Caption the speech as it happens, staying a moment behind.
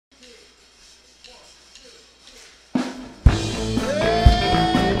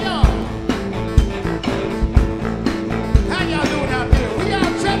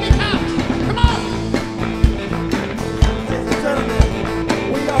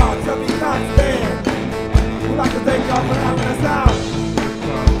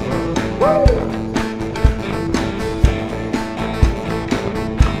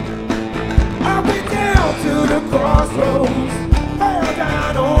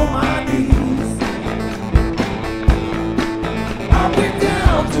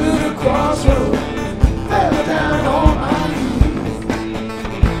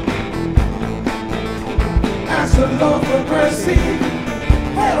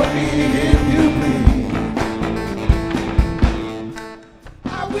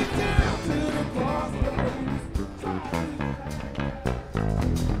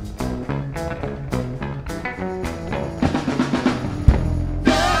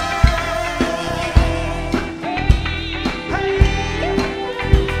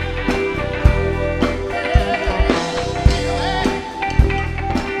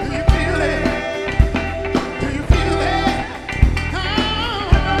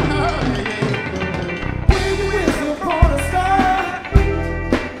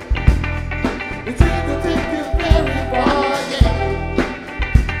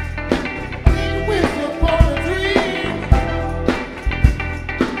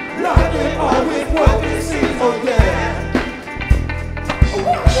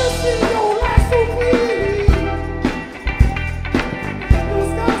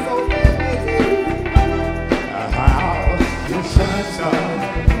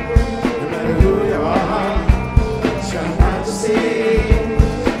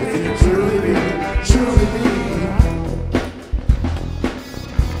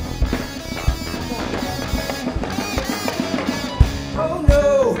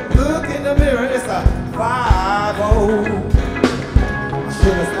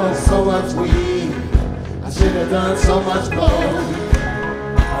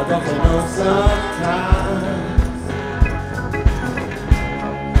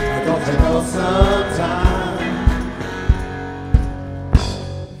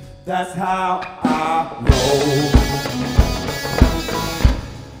That's how I roll.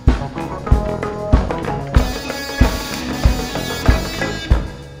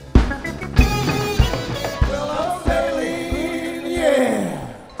 Well, I'm sailing, yeah.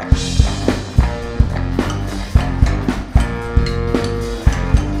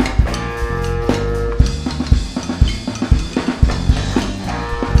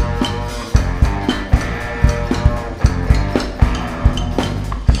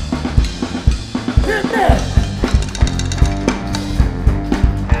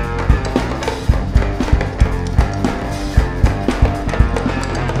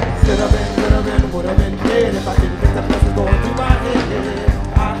 Would've been dead if I didn't get the blessings going through my head.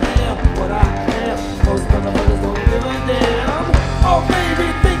 I am what I am. Most motherfuckers don't give a damn. Oh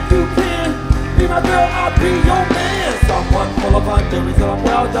baby, think you can be my girl? I'll be your man. Someone full of fun, doing so I'm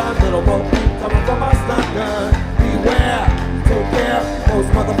well done. Little rope keep coming from my stun gun. Beware, take care.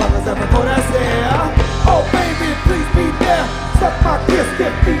 Most motherfuckers ever go that's there. Oh baby, please be there. Suck my kiss,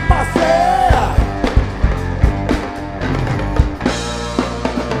 give me my share.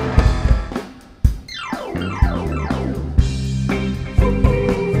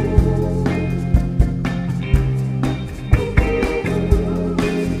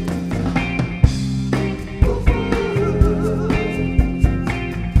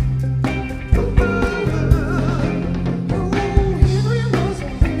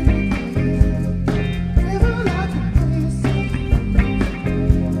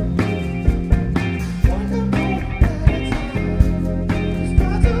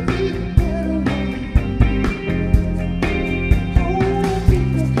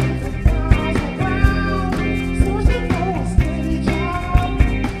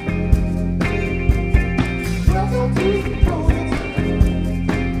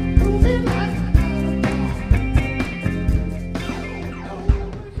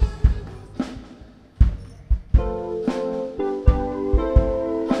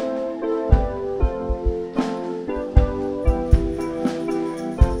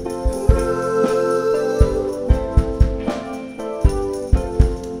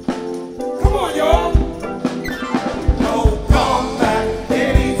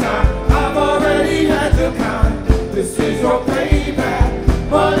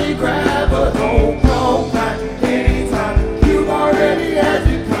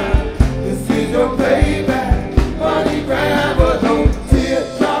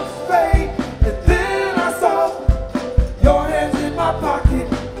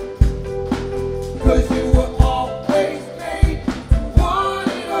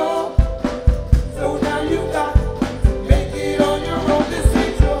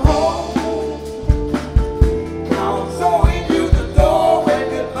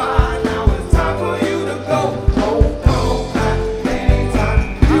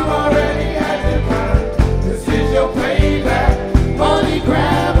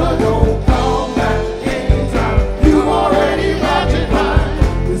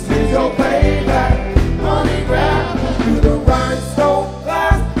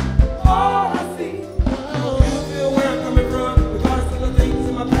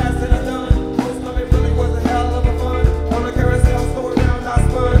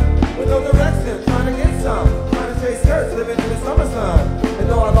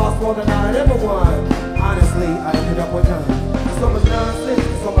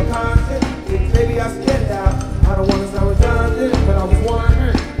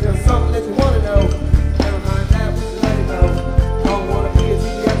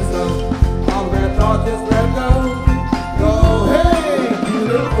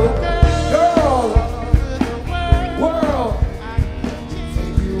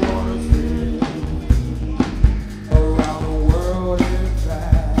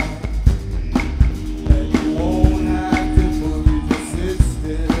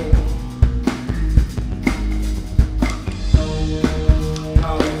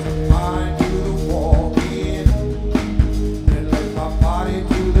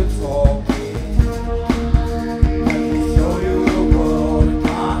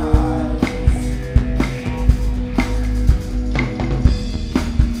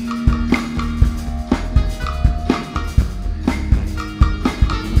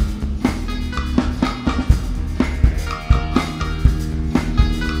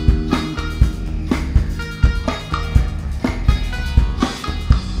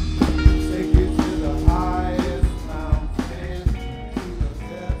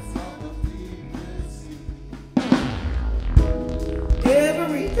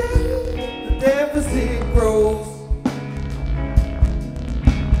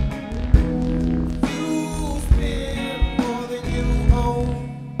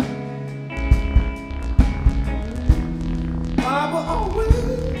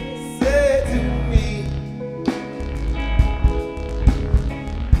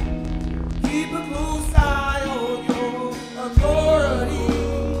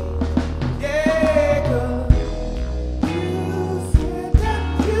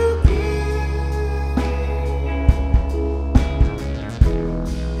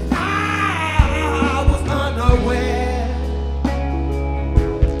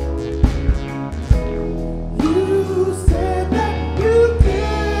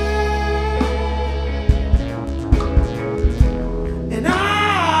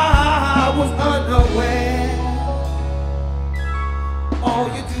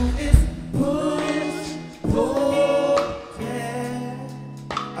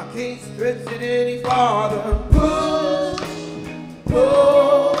 it any farther.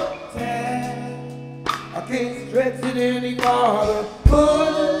 Pull, tag. I can't stretch it any farther.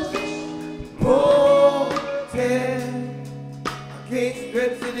 Pull, tag. I can't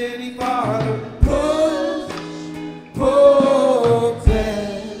stretch it any farther. Pull,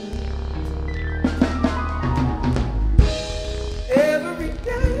 tag. Every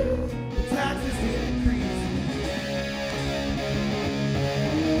day the taxes increase.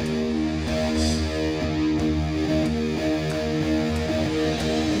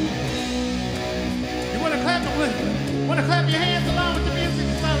 You want to clap your hands along with the music?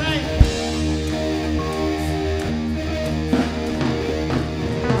 It's all right.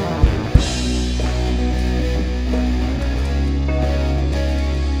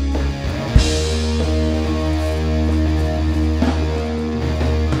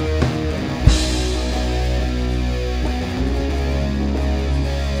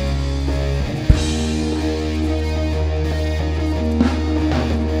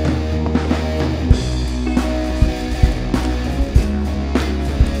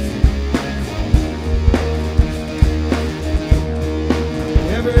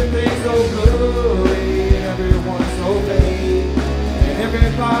 Everything's so good, and everyone's so vain, and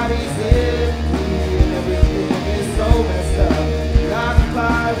everybody's empty, and everything is so messed up. And I can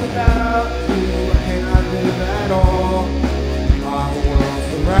fly without you, I cannot live at all. My whole world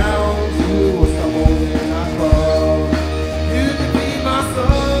surrounds you, or someone in I fall. You could be my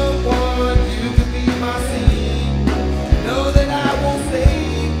someone, you could be my scene. Know that I won't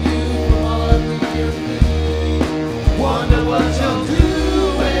save you from all of the unclean. Wonder what you'll do.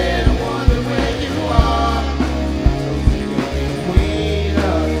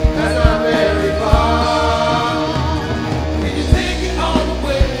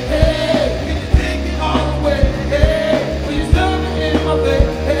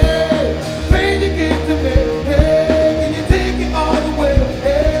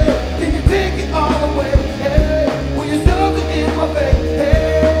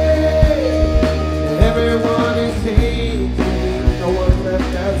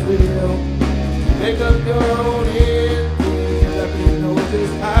 Make up your own ending and let me know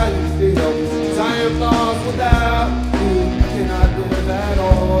just how you feel. 'Cause I am lost without you, cannot live at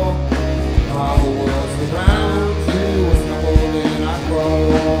all. My whole world surrounds you, I stumble and I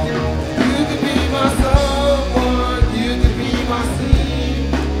crawl. You could be my someone, you could be my scene.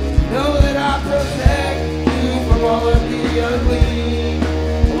 Know that I protect you from all of the unclean.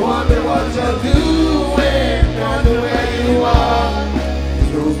 Wonder what you're doing, wonder where you are.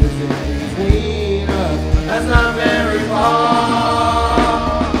 Those within between us, that's not very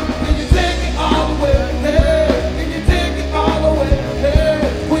far. Can you take it all the way? Hey, can you take it all the way? Hey,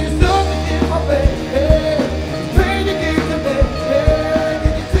 will you stop me in my bed? Hey, pain you give to me. Hey,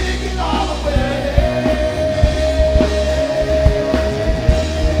 can you take it all the way?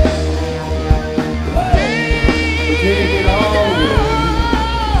 Take it all the way.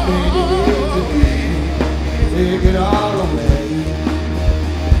 Take it to me. Take it all the way.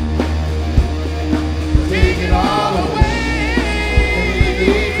 Take it all away. Take it all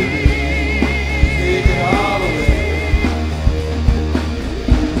away.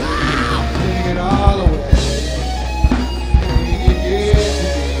 Take it all away.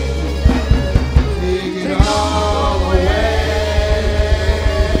 Take it all away.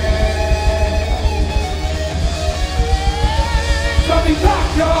 Chubby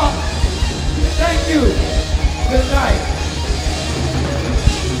Cox, y'all. Thank you. Good night.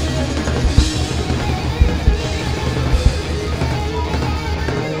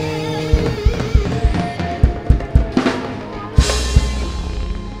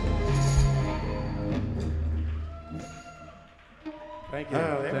 Thank you. Oh,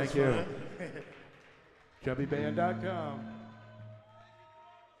 Thank you. fun. ChubbyBand.com.